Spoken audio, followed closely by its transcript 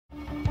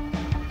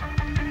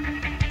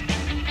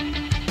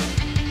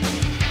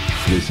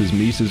This is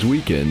Mises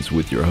Weekends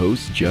with your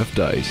host, Jeff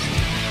Deist.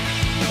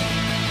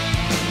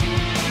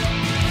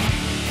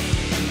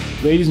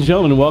 Ladies and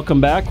gentlemen,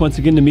 welcome back once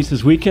again to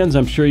Mises Weekends.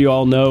 I'm sure you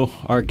all know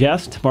our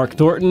guest, Mark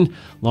Thornton,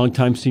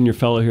 longtime senior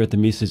fellow here at the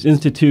Mises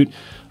Institute,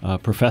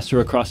 professor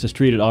across the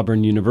street at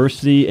Auburn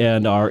University,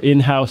 and our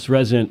in-house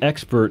resident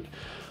expert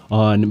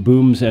on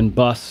booms and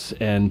busts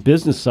and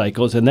business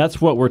cycles. And that's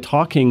what we're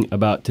talking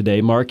about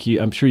today. Mark,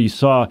 I'm sure you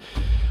saw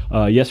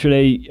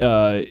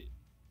yesterday,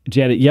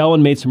 Janet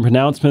Yellen made some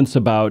pronouncements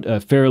about a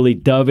fairly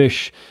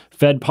dovish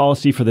Fed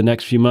policy for the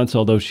next few months,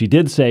 although she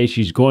did say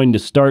she's going to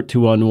start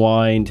to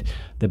unwind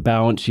the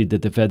balance sheet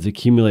that the Fed's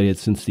accumulated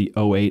since the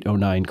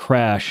 08-09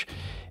 crash.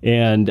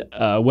 And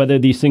whether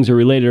these things are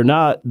related or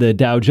not, the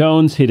Dow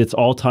Jones hit its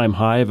all-time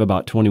high of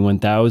about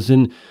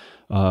 21,000,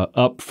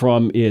 up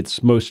from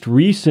its most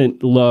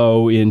recent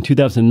low in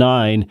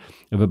 2009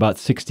 of about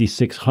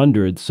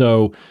 6,600.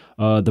 So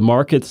the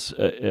markets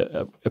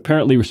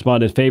apparently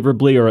responded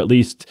favorably, or at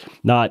least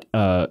not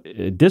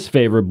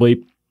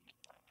disfavorably.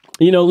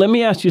 You know, let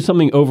me ask you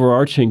something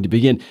overarching to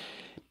begin.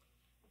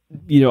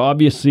 You know,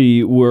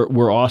 obviously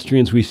we're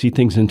Austrians. We see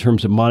things in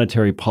terms of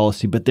monetary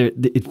policy, but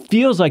it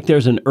feels like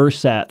there's an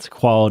ersatz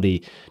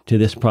quality to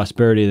this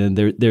prosperity, and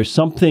there's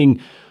something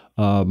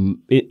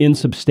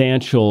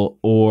insubstantial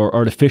or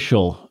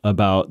artificial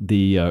about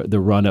the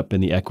run up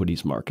in the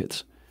equities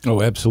markets.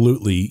 Oh,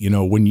 absolutely. You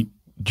know, when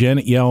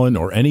Janet Yellen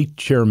or any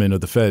chairman of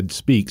the Fed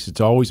speaks,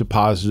 it's always a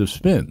positive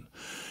spin.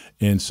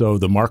 And so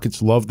the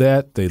markets love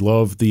that. They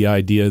love the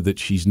idea that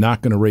she's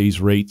not going to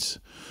raise rates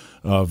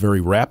very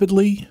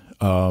rapidly.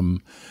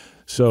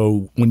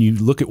 So when you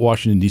look at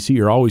Washington, D.C.,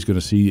 you're always going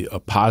to see a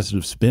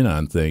positive spin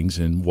on things,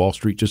 and Wall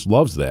Street just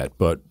loves that.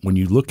 But when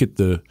you look at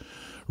the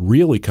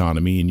real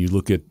economy and you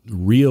look at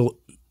real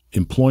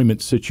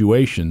employment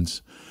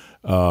situations,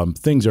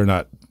 things are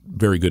not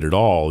very good at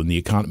all, and the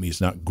economy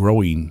is not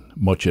growing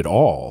much at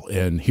all.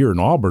 And here in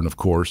Auburn, of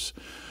course,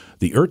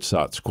 the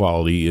ersatz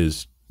quality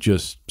is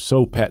just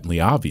so patently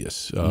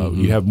obvious.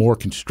 You have more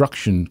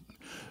construction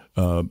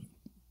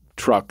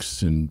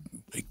trucks and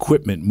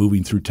equipment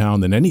moving through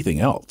town than anything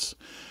else.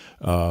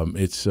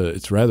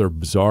 It's rather a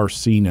bizarre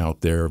scene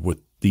out there with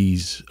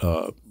these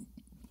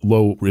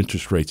low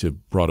interest rates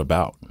have brought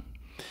about.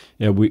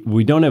 Yeah,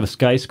 we don't have a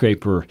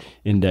skyscraper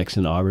index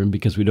in Auburn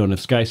because we don't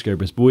have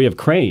skyscrapers, but we have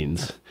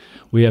cranes.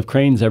 We have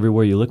cranes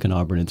everywhere you look in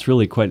Auburn. It's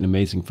really quite an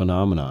amazing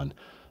phenomenon.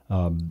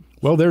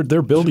 Well,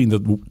 they're building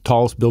the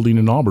tallest building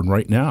in Auburn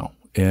right now,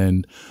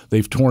 and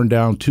they've torn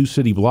down 2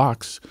 city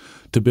blocks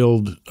to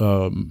build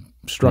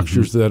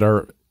structures that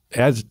are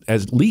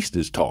at least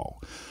as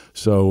tall.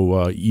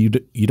 So you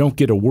don't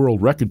get a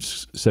world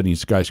record-setting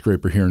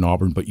skyscraper here in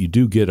Auburn, but you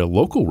do get a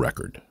local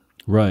record.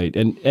 Right.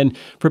 And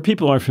for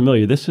people who aren't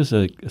familiar, this is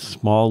a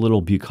small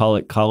little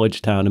bucolic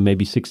college town of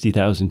maybe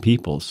 60,000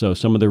 people. So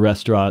some of the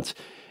restaurants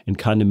and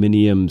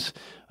condominiums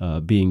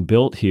being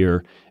built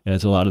here,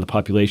 as a lot of the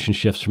population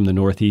shifts from the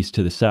northeast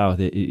to the south,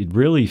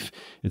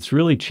 it's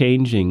really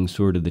changing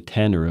sort of the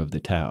tenor of the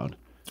town.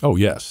 Oh,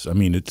 yes. I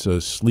mean, it's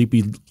a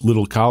sleepy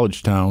little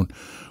college town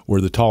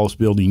where the tallest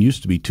building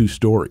used to be 2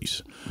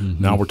 stories.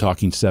 Now we're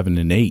talking 7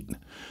 and 8.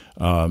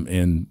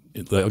 And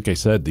like I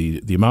said,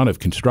 the amount of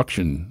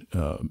construction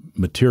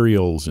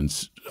materials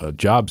and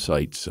job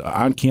sites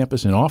on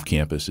campus and off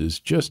campus is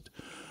just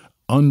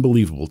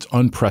unbelievable. It's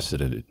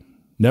unprecedented.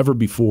 Never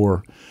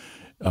before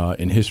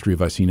in history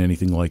have I seen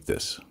anything like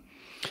this.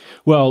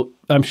 Well,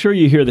 I'm sure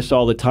you hear this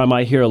all the time.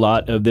 I hear a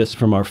lot of this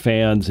from our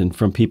fans and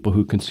from people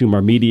who consume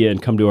our media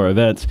and come to our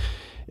events.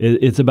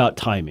 It's about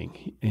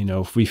timing. You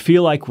know, if we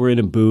feel like we're in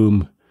a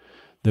boom,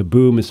 the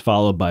boom is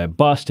followed by a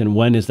bust. And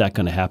when is that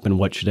going to happen?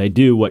 What should I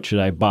do? What should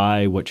I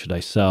buy? What should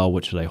I sell?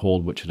 What should I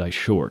hold? What should I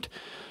short?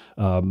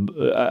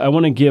 I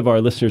want to give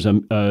our listeners a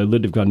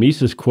Ludwig von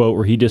Mises quote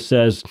where he just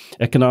says,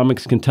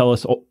 economics can tell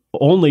us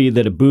only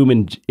that a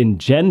boom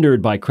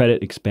engendered by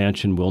credit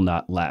expansion will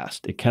not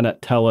last. It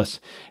cannot tell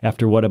us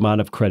after what amount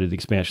of credit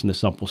expansion the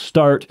slump will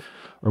start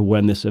or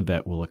when this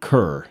event will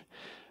occur.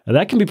 Now,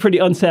 that can be pretty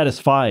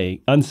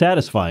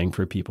unsatisfying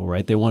for people,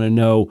 right? They want to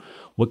know,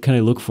 what can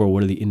I look for?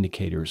 What are the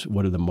indicators?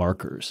 What are the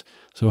markers?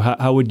 So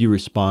how would you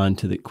respond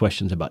to the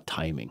questions about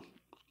timing?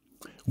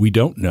 We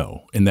don't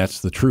know, and that's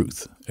the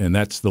truth. And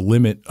that's the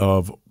limit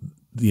of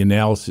the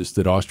analysis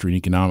that Austrian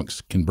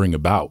economics can bring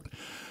about.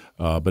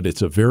 But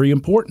it's a very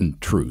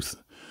important truth.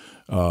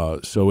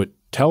 So it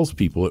tells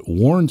people, it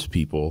warns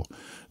people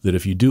that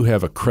if you do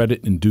have a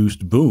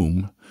credit-induced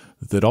boom,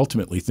 that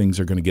ultimately things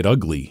are going to get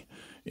ugly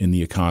in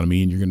the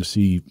economy, and you're going to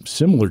see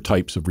similar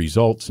types of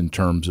results in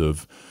terms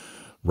of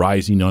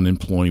rising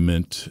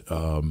unemployment,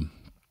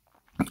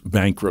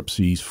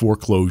 bankruptcies,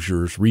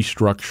 foreclosures,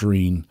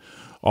 restructuring.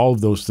 All of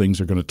those things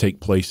are going to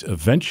take place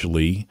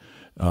eventually,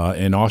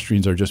 and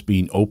Austrians are just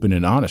being open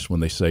and honest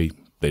when they say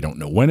they don't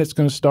know when it's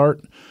going to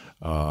start.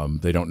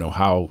 They don't know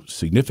how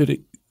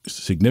significant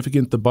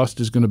the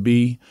bust is going to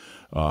be,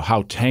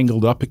 how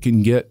tangled up it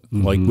can get,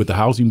 like with the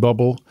housing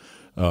bubble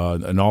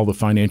and all the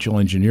financial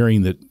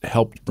engineering that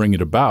helped bring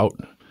it about.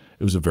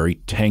 It was a very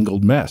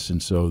tangled mess.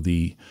 And so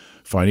the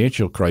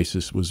financial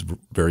crisis was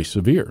very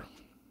severe.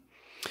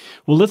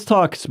 Well, let's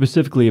talk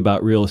specifically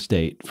about real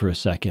estate for a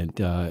second.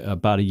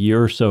 About a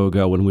year or so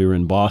ago when we were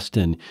in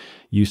Boston,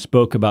 you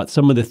spoke about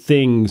some of the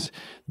things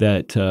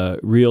that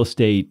real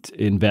estate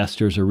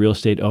investors or real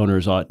estate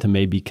owners ought to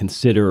maybe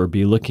consider or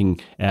be looking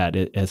at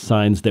as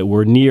signs that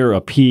we're near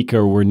a peak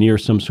or we're near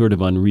some sort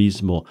of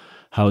unreasonable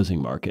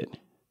housing market.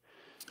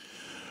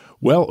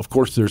 Well, of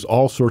course, there's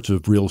all sorts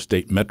of real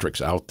estate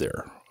metrics out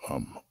there.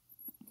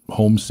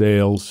 Home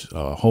sales,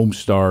 home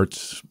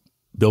starts,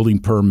 building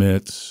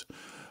permits.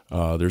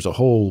 There's a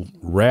whole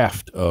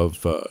raft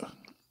of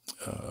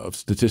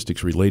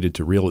statistics related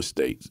to real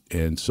estate.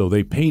 And so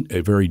they paint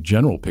a very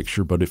general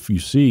picture. But if you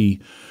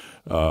see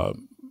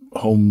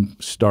home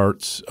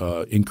starts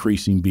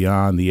increasing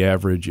beyond the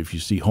average, if you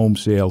see home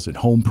sales and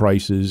home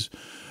prices,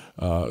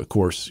 of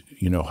course,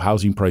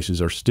 housing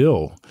prices are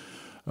still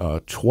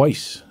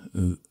twice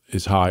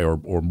as high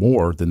or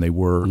more than they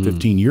were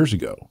 15 years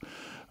ago.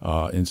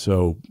 And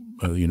so,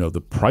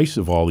 the price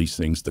of all these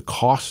things, the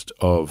cost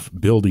of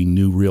building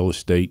new real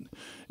estate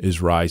is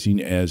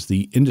rising as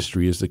the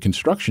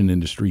construction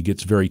industry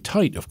gets very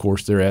tight. Of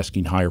course, they're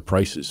asking higher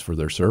prices for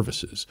their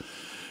services.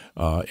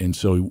 And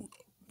so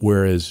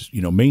whereas,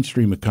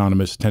 mainstream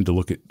economists tend to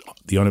look at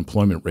the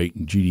unemployment rate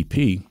and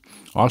GDP,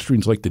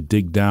 Austrians like to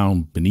dig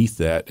down beneath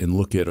that and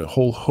look at a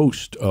whole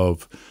host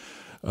of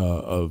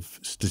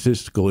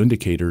statistical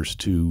indicators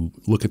to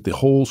look at the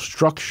whole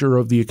structure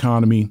of the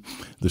economy,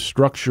 the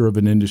structure of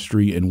an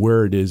industry, and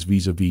where it is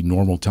vis-a-vis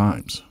normal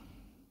times.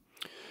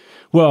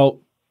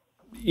 Well,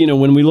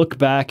 when we look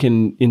back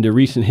into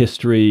recent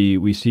history,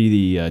 we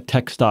see the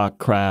tech stock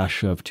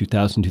crash of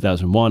 2000,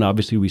 2001.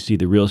 Obviously, we see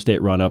the real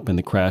estate run up and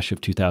the crash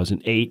of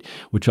 2008,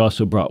 which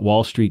also brought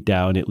Wall Street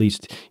down, at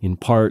least in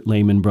part.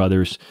 Lehman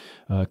Brothers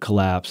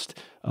collapsed.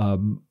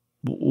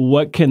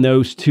 What can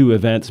those two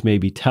events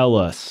maybe tell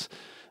us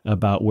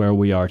about where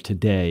we are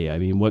today? I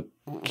mean,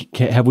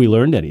 have we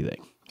learned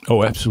anything?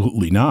 Oh,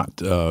 absolutely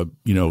not.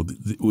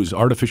 It was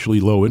artificially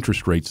low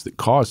interest rates that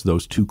caused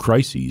those two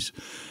crises,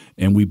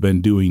 and we've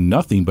been doing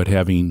nothing but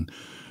having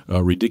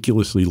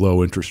ridiculously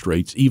low interest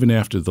rates. Even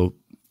after the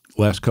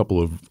last couple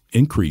of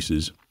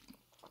increases,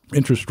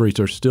 interest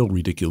rates are still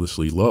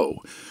ridiculously low,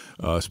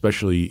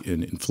 especially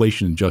in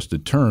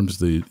inflation-adjusted terms.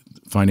 The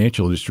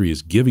financial industry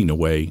is giving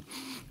away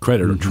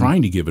credit or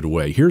trying to give it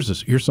away.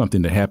 Here's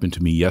something that happened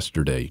to me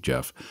yesterday,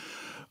 Jeff.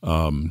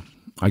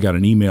 I got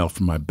an email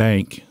from my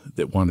bank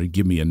that wanted to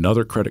give me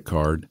another credit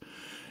card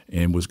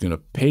and was going to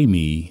pay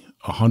me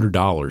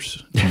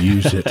 $100 to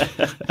use it.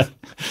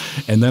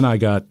 And then I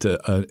got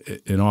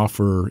an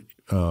offer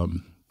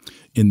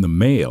in the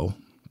mail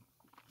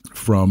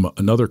from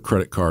another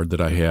credit card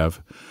that I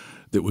have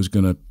that was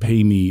going to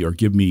pay me or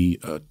give me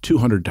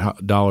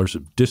 $200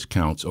 of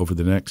discounts over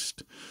the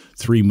next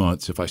 3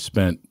 months if I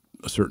spent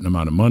a certain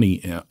amount of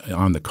money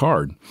on the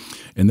card.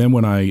 And then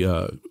when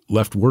I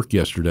left work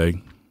yesterday,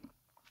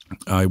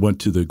 I went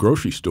to the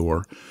grocery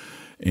store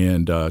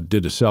and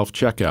did a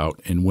self-checkout.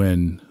 And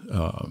when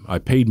I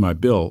paid my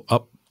bill,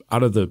 up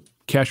out of the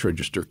cash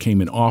register came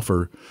an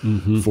offer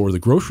for the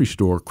grocery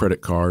store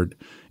credit card.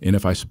 And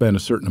if I spent a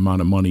certain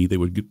amount of money, they're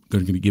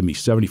going to give me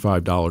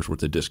 $75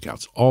 worth of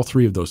discounts. All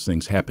three of those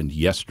things happened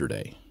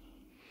yesterday.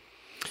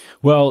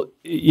 Well,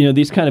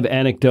 these kind of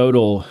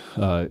anecdotal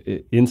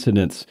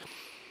incidents,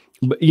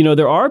 but,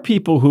 there are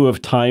people who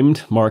have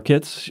timed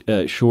markets,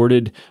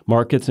 shorted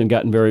markets, and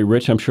gotten very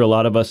rich. I'm sure a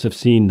lot of us have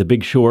seen The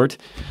Big Short,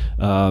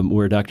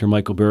 where Dr.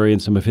 Michael Burry and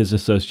some of his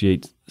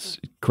associates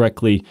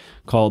correctly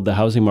called the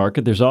housing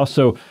market. There's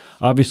also,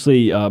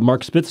 obviously,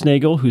 Mark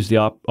Spitznagel, who's the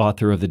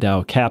author of The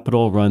Dow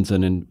Capital, runs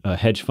a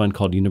hedge fund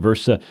called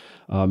Universa.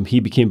 He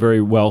became very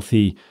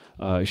wealthy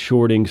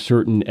shorting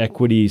certain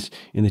equities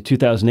in the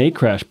 2008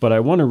 crash. But I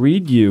want to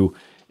read you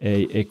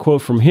a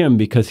quote from him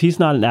because he's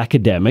not an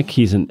academic.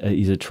 He's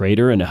a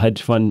trader and a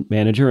hedge fund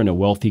manager and a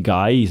wealthy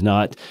guy. He's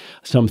not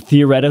some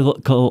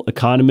theoretical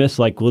economist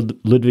like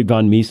Ludwig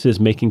von Mises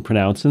making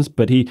pronouncements,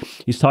 but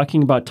he's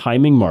talking about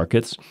timing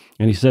markets.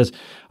 And he says,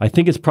 I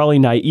think it's probably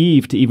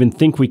naive to even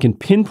think we can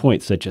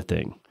pinpoint such a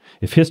thing.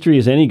 If history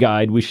is any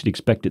guide, we should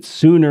expect it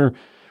sooner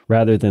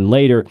rather than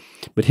later.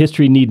 But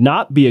history need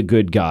not be a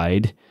good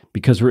guide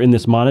because we're in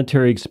this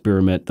monetary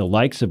experiment, the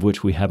likes of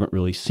which we haven't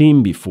really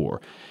seen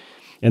before.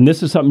 And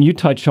this is something you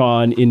touch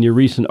on in your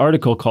recent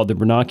article called the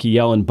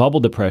Bernanke-Yellen Bubble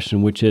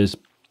Depression, which is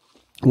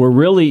we're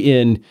really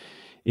in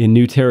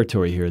new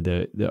territory here.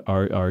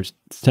 Our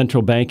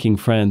central banking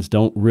friends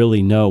don't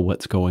really know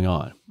what's going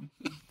on.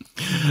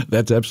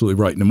 That's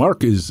absolutely right. Now,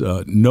 Mark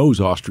knows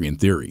Austrian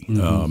theory.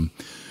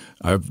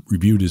 I've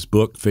reviewed his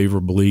book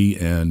favorably,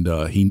 and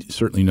he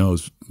certainly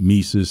knows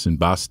Mises and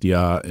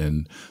Bastiat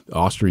and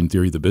Austrian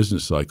theory of the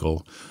business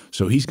cycle.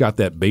 So he's got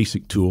that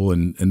basic tool,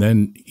 and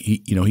then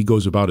he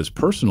goes about his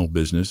personal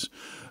business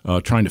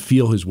trying to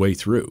feel his way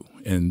through.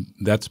 And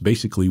that's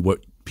basically what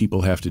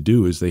people have to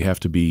do is they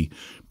have to be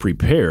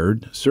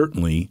prepared,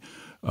 certainly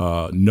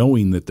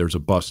knowing that there's a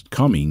bust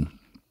coming.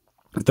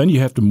 But then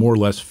you have to more or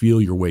less feel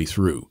your way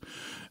through.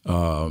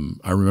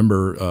 I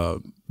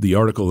remember the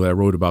article that I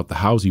wrote about the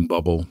housing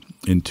bubble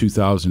in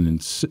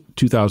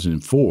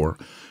 2004,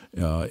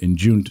 in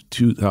June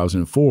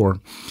 2004,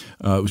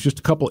 it was just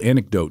a couple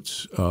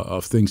anecdotes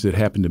of things that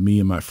happened to me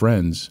and my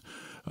friends.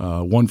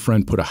 One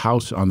friend put a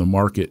house on the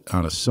market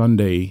on a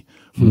Sunday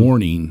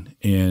morning,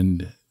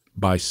 and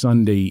by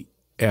Sunday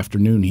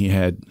afternoon he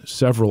had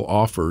several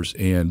offers,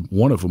 and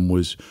one of them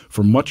was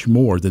for much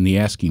more than the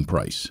asking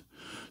price.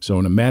 So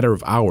in a matter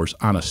of hours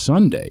on a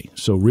Sunday,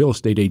 so real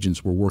estate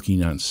agents were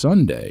working on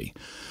Sunday,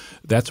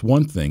 that's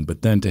one thing.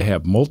 But then to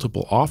have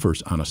multiple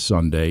offers on a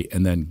Sunday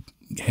and then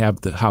have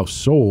the house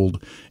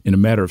sold in a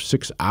matter of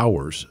 6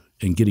 hours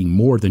and getting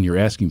more than your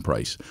asking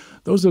price,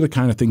 those are the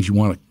kind of things you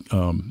want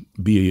to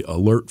be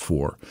alert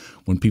for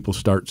when people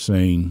start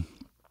saying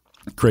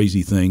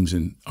crazy things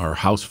and are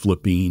house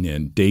flipping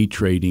and day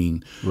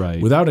trading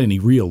without any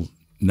real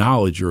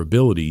knowledge or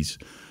abilities.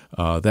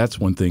 That's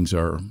when things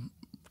are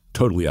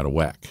totally out of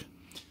whack.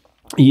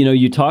 You know,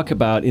 you talk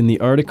about in the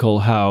article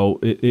how,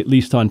 at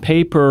least on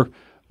paper,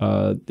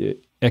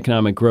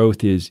 economic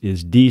growth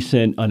is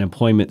decent,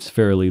 unemployment's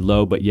fairly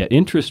low, but yet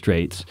interest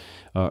rates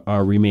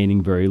are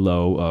remaining very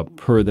low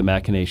per the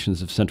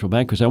machinations of central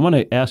bankers. I want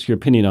to ask your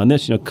opinion on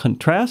this. You know,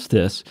 contrast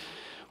this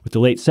with the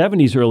late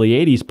 70s, early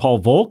 80s. Paul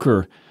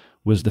Volcker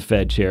was the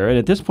Fed chair, and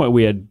at this point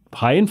we had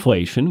high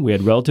inflation, we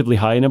had relatively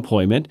high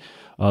unemployment,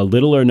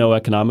 little or no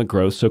economic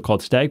growth, so-called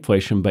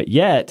stagflation, but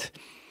yet,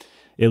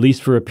 at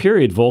least for a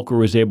period, Volcker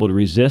was able to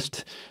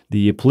resist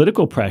the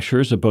political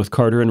pressures of both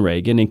Carter and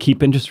Reagan and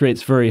keep interest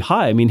rates very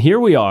high. I mean,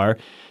 here we are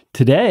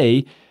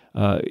today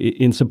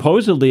in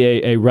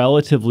supposedly a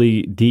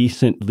relatively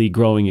decently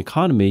growing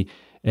economy.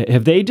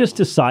 Have they just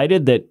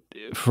decided that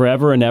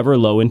forever and ever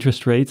low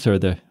interest rates are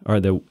the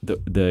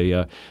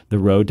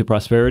road to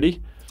prosperity?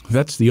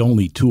 That's the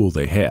only tool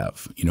they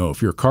have. You know,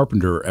 if you're a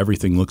carpenter,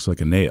 everything looks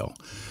like a nail.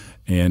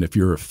 And if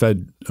you're a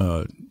Fed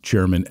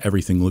chairman,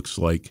 everything looks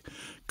like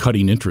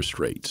cutting interest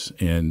rates.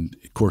 And,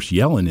 of course,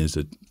 Yellen is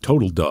a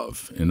total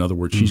dove. In other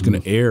words, she's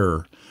going to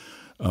err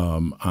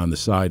on the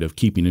side of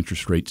keeping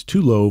interest rates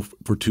too low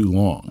for too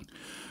long.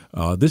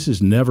 This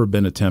has never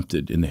been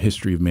attempted in the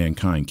history of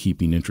mankind,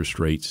 keeping interest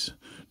rates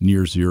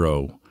near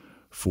zero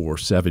for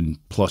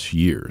 7+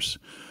 years.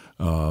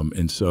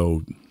 And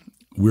so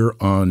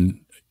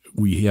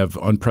we have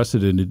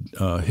unprecedented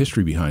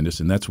history behind us,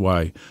 and that's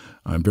why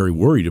I'm very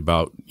worried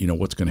about, you know,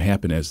 what's going to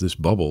happen as this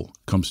bubble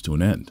comes to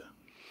an end.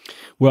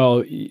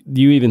 Well,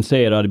 you even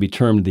say it ought to be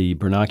termed the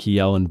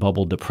Bernanke-Yellen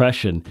bubble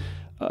depression.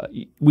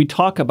 We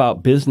talk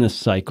about business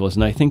cycles,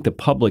 and I think the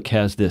public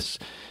has this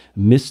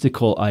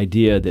mystical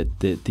idea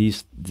that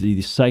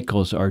these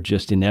cycles are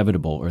just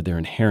inevitable, or they're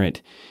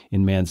inherent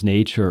in man's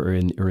nature,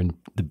 or in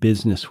the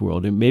business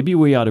world. And maybe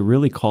we ought to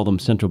really call them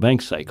central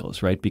bank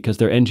cycles, right? Because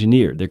they're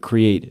engineered, they're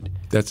created.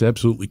 That's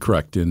absolutely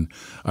correct. And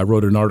I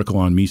wrote an article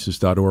on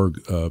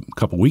Mises.org a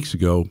couple weeks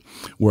ago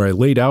where I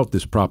laid out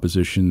this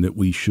proposition that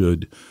we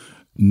should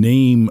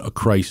name a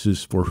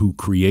crisis for who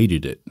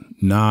created it,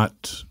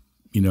 not,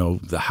 you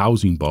know, the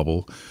housing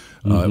bubble.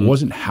 It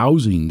wasn't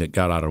housing that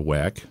got out of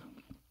whack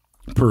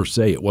per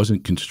se. It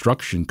wasn't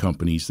construction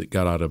companies that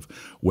got out of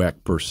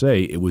whack per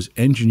se. It was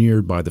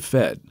engineered by the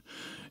Fed.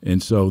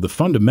 And so the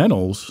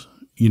fundamentals,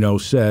 you know,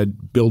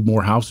 said build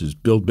more houses,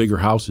 build bigger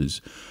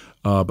houses.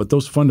 But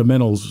those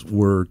fundamentals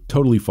were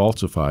totally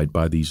falsified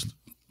by these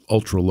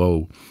ultra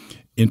low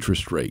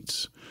interest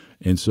rates.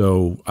 And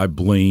so I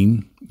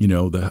blame, you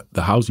know,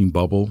 the housing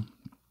bubble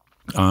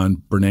on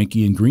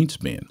Bernanke and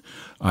Greenspan.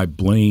 I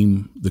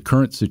blame the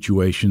current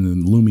situation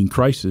and looming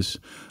crisis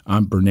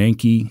on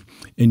Bernanke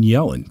and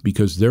Yellen,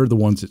 because they're the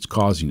ones that's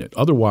causing it.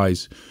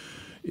 Otherwise,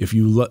 if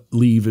you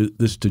leave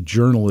this to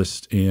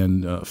journalists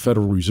and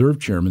Federal Reserve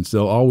chairmen,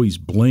 they'll always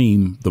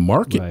blame the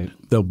market.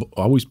 Right. They'll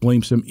always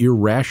blame some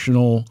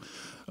irrational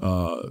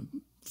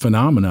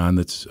phenomenon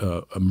that's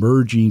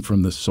emerging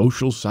from the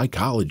social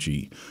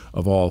psychology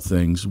of all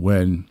things,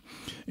 when,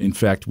 in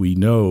fact, we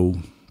know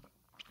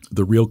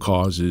the real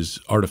cause is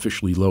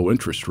artificially low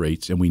interest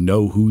rates, and we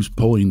know who's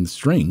pulling the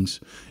strings.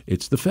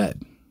 It's the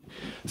Fed.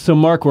 So,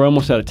 Mark, we're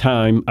almost out of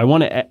time. I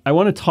want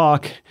to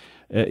talk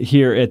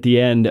here at the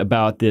end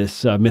about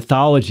this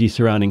mythology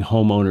surrounding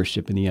home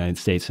ownership in the United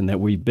States, and that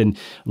we've been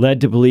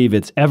led to believe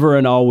it's ever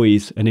and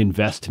always an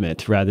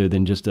investment rather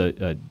than just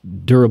a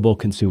durable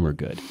consumer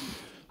good.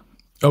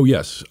 Oh,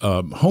 yes.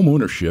 Home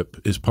ownership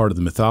is part of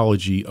the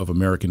mythology of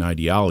American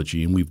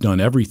ideology, and we've done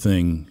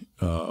everything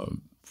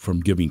from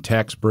giving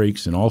tax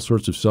breaks and all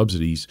sorts of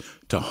subsidies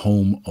to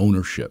home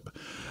ownership.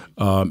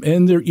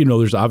 And there, you know,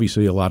 there's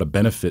obviously a lot of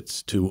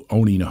benefits to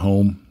owning a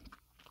home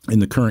in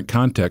the current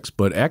context,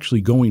 but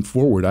actually going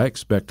forward, I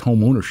expect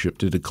home ownership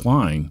to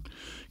decline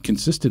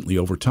consistently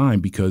over time,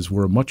 because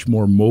we're a much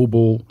more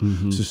mobile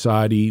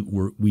society.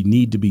 We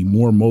need to be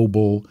more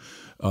mobile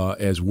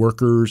as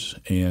workers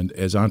and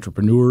as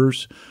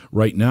entrepreneurs.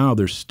 Right now,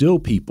 there's still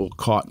people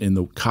caught in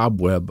the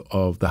cobweb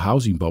of the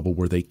housing bubble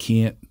where they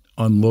can't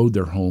unload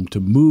their home to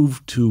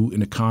move to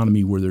an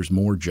economy where there's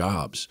more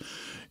jobs.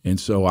 And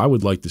so I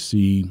would like to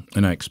see,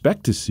 and I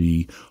expect to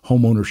see,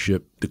 home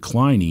ownership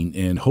declining,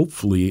 and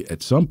hopefully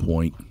at some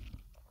point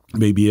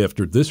maybe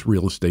after this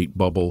real estate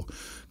bubble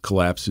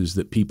collapses,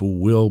 that people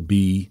will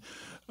be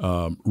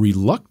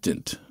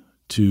reluctant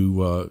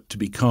to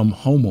become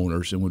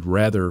homeowners and would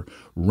rather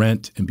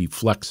rent and be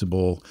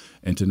flexible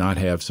and to not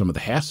have some of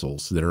the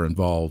hassles that are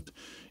involved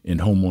in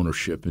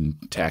homeownership and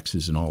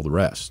taxes and all the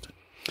rest.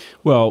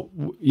 Well,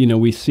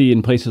 we see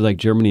in places like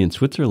Germany and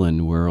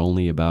Switzerland where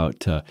only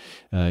about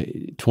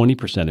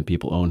 20% of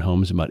people own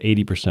homes, about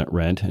 80%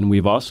 rent. And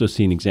we've also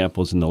seen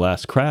examples in the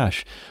last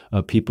crash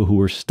of people who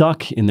were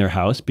stuck in their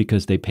house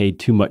because they paid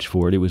too much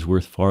for it. It was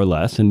worth far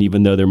less. And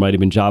even though there might have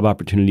been job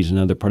opportunities in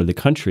another part of the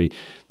country,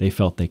 they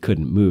felt they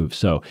couldn't move.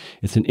 So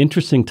it's an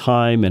interesting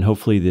time, and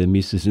hopefully the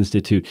Mises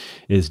Institute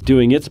is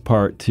doing its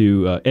part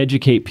to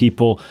educate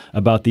people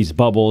about these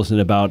bubbles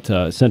and about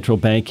central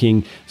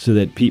banking so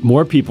that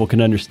more people can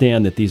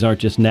understand that these aren't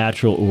just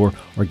natural or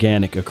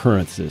organic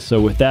occurrences. So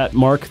with that,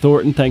 Mark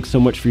Thornton, thanks so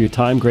much for your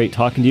time. Great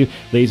talking to you.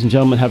 Ladies and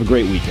gentlemen, have a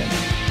great weekend.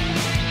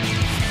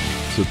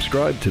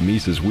 Subscribe to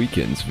Mises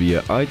Weekends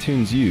via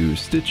iTunes U,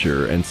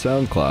 Stitcher, and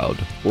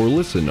SoundCloud, or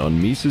listen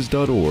on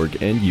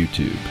Mises.org and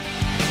YouTube.